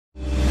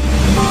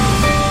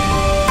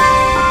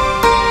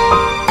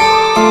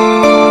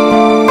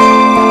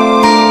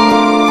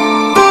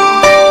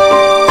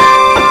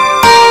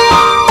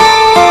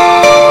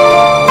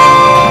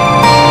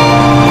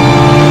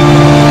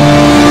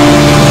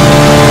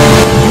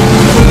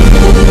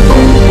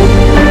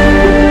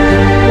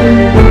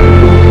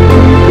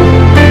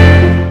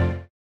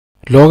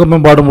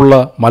ലോകമെമ്പാടുമുള്ള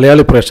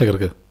മലയാളി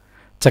പ്രേക്ഷകർക്ക്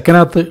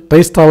ചക്കനാത്ത്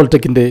taste travel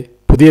ടെക്കിൻ്റെ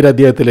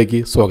പുതിയൊരധ്യായത്തിലേക്ക്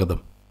സ്വാഗതം.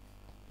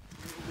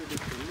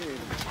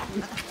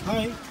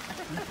 Hi.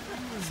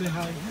 Say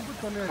hi.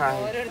 Hi,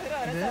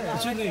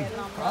 What's your name?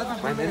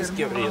 my name is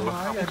Gabriel.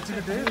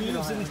 You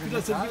live in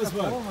Pilasar as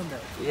well.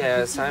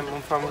 Yes, I'm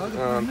from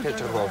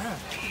Petrov.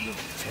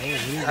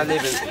 I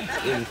live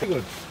in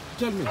Good.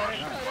 Tell me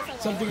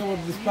something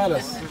about this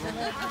palace.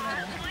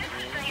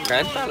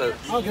 Grand Palace,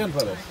 Our Grand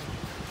Palace.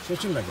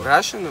 Очень много.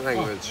 Russian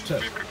language.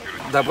 Tell.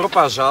 Добро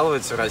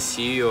пожаловать в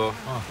Россию.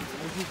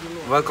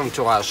 Welcome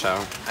to Russia.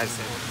 I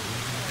say.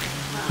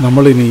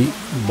 നമ്മളിനി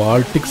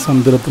Baltic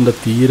സമുദ്രത്തിൻ്റെ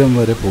തീരം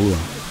വരെ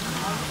പോവുകയാണ്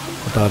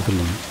കൊട്ടാരത്തിൽ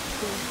നിന്ന്.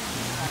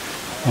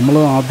 നമ്മൾ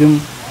ആദ്യം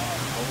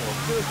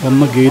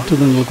വന്ന ഗേറ്റ്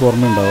നിങ്ങൾക്ക്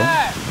ഓർമ്മയുണ്ടാവും.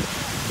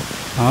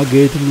 ആ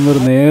ഗേറ്റിൽ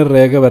നിന്നൊരു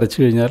നേർരേഖ വരച്ചു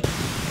കഴിഞ്ഞാൽ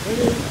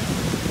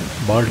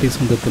ബാൾട്ടിക്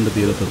സമുദ്രത്തിൻ്റെ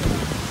തീരത്തെത്തും.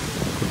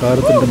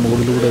 കൊട്ടാരത്തിൻ്റെ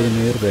മുകളിലൂടെ ഒരു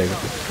നേർരേഖ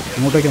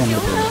അങ്ങോട്ടേക്ക് നമ്മൾ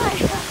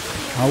പോകുന്നത്.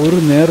 ആ ഒരു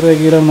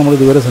നേർരേഖയിലാണ് നമ്മൾ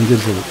ഇതുവരെ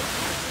സഞ്ചരിച്ചത്.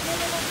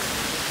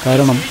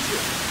 കാരണം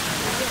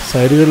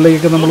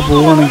സൈഡുകളിലേക്കൊക്കെ നമ്മൾ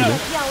പോവുകയാണെങ്കിൽ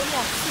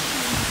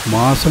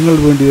മാസങ്ങൾ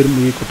വേണ്ടി വരും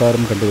ഈ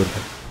കൊട്ടാരം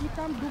കണ്ടുവരുന്നത്.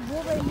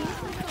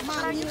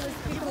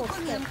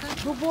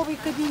 Дубовый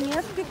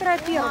кабинет Петра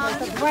Первого.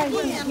 Это два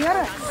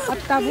интерьера от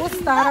того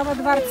старого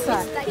дворца.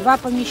 Два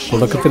помещения.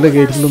 തുടക്കത്തിലെ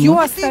ഗേറ്റിൽ Все നിന്നും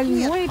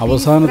остальное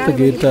അവസാനത്തെ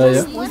ഗേറ്റായ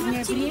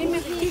позднее время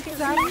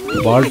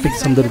специально.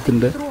 ബാൾട്ടിക്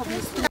സമുദ്രത്തിൻ്റെ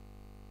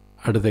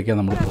അടുത്തേക്കാണ്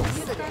നമ്മൾ പോകുന്നത്.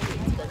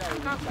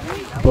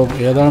 അപ്പോൾ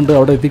ഏതാണ്ട്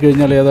അവിടെ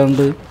എത്തിക്കഴിഞ്ഞാൽ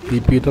ഏതാണ്ട് ഈ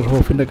പീറ്റർ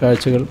ഹോഫിൻ്റെ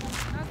കാഴ്ചകൾ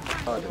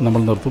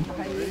നമ്മൾ നിർത്തും.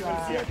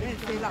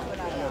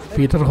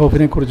 പീറ്റർ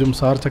ഹോഫിനെക്കുറിച്ചും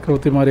സാർ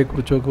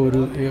ചക്രവർത്തിമാരെക്കുറിച്ചുമൊക്കെ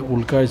ഒരു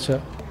ഉൾക്കാഴ്ച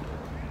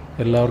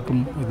എല്ലാവർക്കും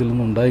ഇതിൽ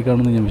നിന്ന് ഉണ്ടായി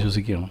കാണുമെന്ന് ഞാൻ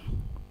വിശ്വസിക്കുകയാണ്.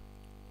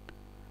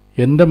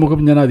 എൻ്റെ മുഖം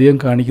ഞാൻ അധികം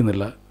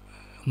കാണിക്കുന്നില്ല.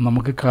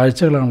 നമുക്ക്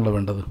കാഴ്ചകളാണല്ലോ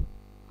വേണ്ടത്.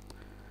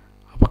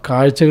 അപ്പോൾ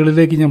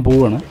കാഴ്ചകളിലേക്ക് ഞാൻ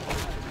പോവുകയാണ്.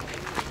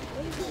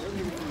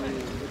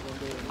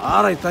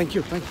 All right. Thank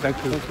you. Thank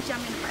you. 下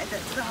面来的，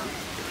知道？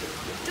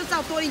就照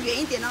多离远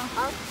一点哦。好，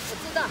我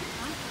知道。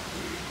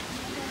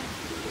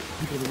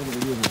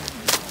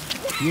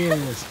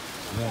 Yes.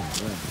 Well.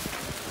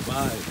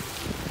 Bye.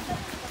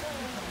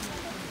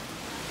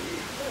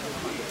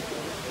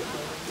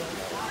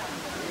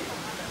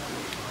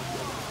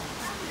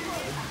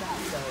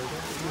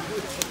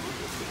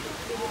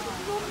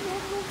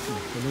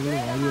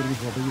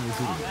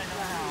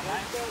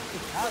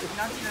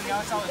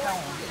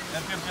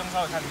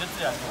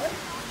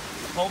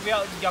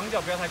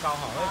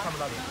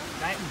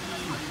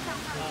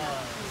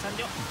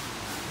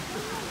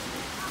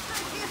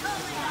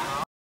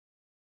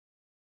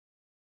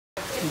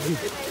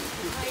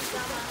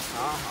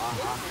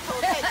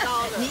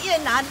你越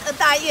拿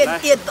大越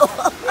多。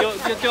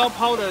就要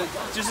抛的，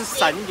就是闪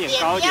一点，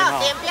高一点哈。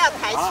脸不要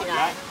抬起来，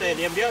对，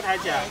脸不要抬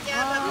起来。这样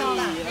会更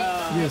大。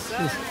 Yes.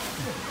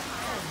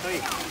 可以。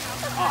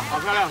啊，好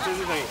漂亮，这是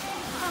可以。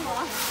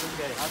可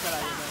以，好，再来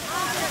一个。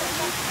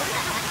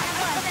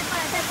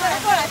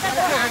过来，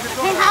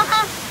你好好。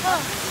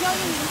交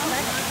给你们来。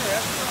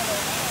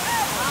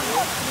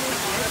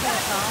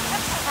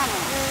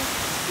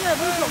这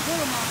不是走过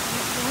了吗？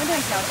我们练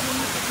小心。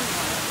这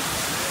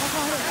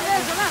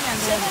什么两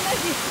个？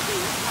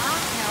啊，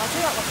我知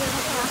道，我知道，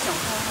他小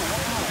偷。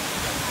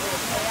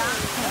对呀，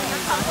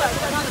他过来，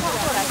他过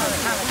来，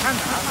看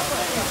哪？他过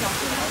来，小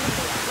心。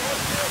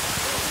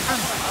看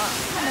嘛，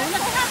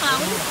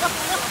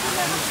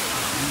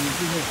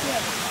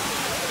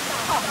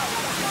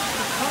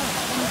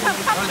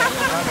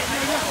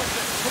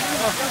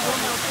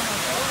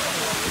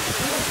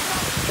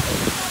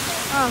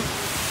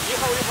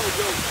我一号就。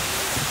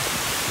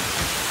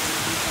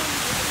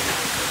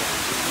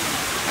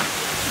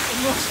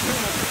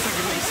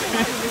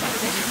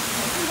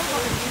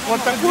 我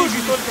等过去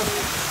多久？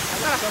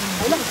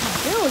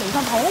没有脸上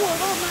头我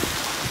吗？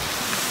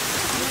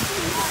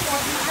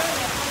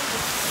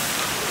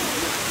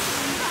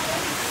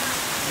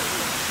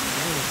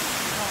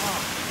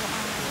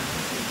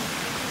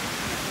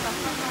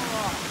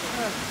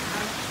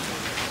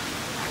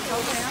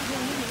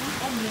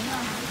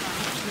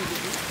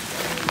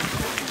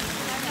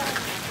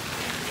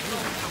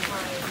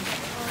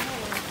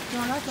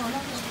 走了。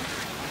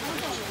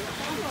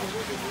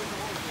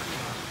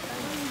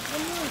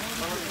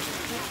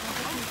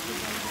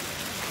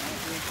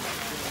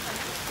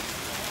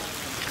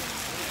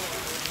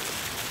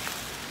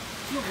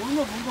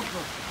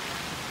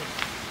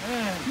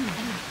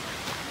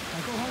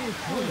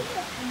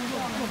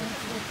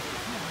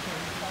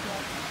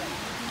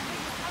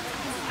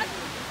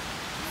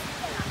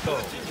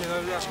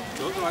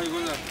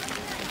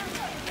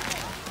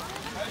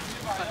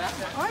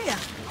 哎呀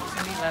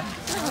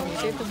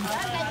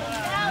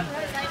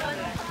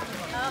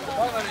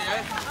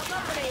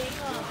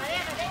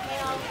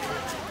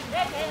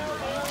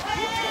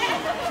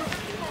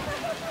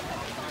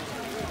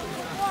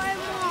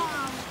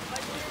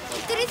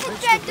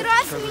，35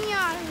 раз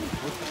меняли.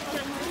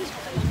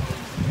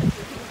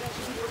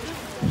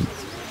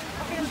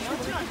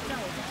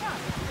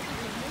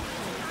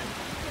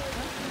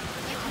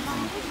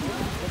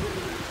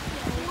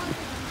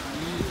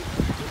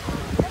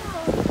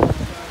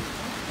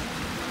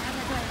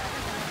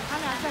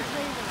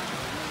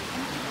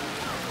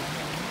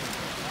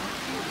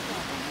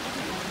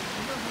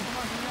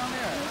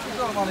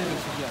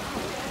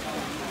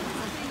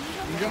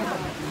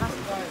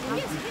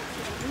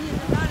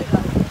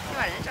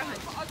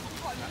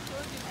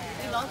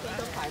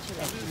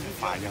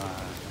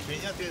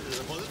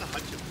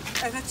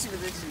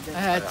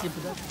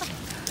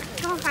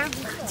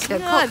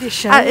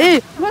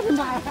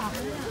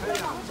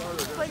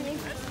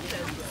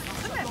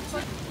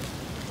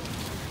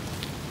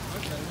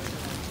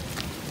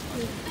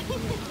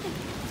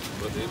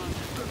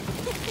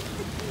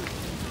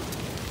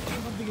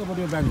 Something about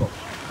your Bangkok.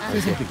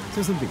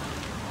 Say something.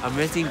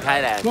 Amazing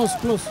Thailand.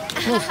 Close.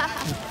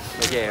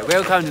 Okay,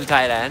 welcome to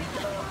Thailand,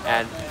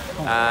 and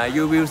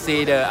you will see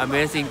the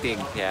amazing thing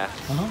here.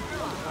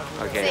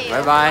 Okay,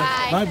 bye bye.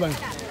 Bye.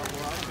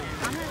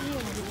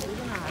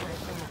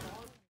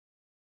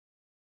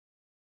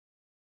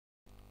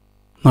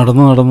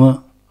 നടന്ന്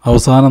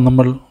അവസാനം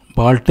നമ്മൾ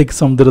Baltic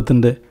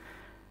സമുദ്രത്തിൻ്റെ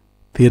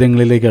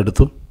തീരങ്ങളിലേക്ക്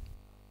അടുത്തു.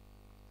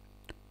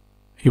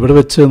 ഇവിടെ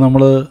വെച്ച്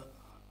നമ്മൾ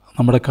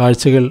നമ്മുടെ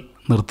കാഴ്ചകൾ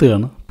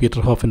നിർത്തുകയാണ്.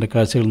 പീറ്റർഹോഫിൻ്റെ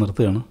കാഴ്ചകൾ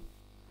നിർത്തുകയാണ്.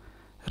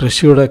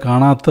 റഷ്യയുടെ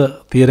കാണാത്ത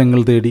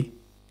തീരങ്ങൾ തേടി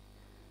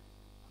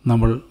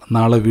നമ്മൾ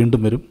നാളെ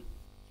വീണ്ടും വരും.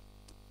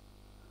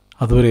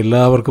 അതുവരെ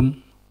എല്ലാവർക്കും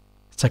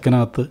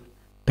ചക്കനാത്ത്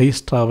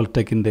ടേസ്റ്റ് ട്രാവൽ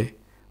ടെക്കിൻ്റെ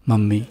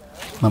നന്ദി,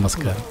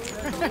 നമസ്കാരം.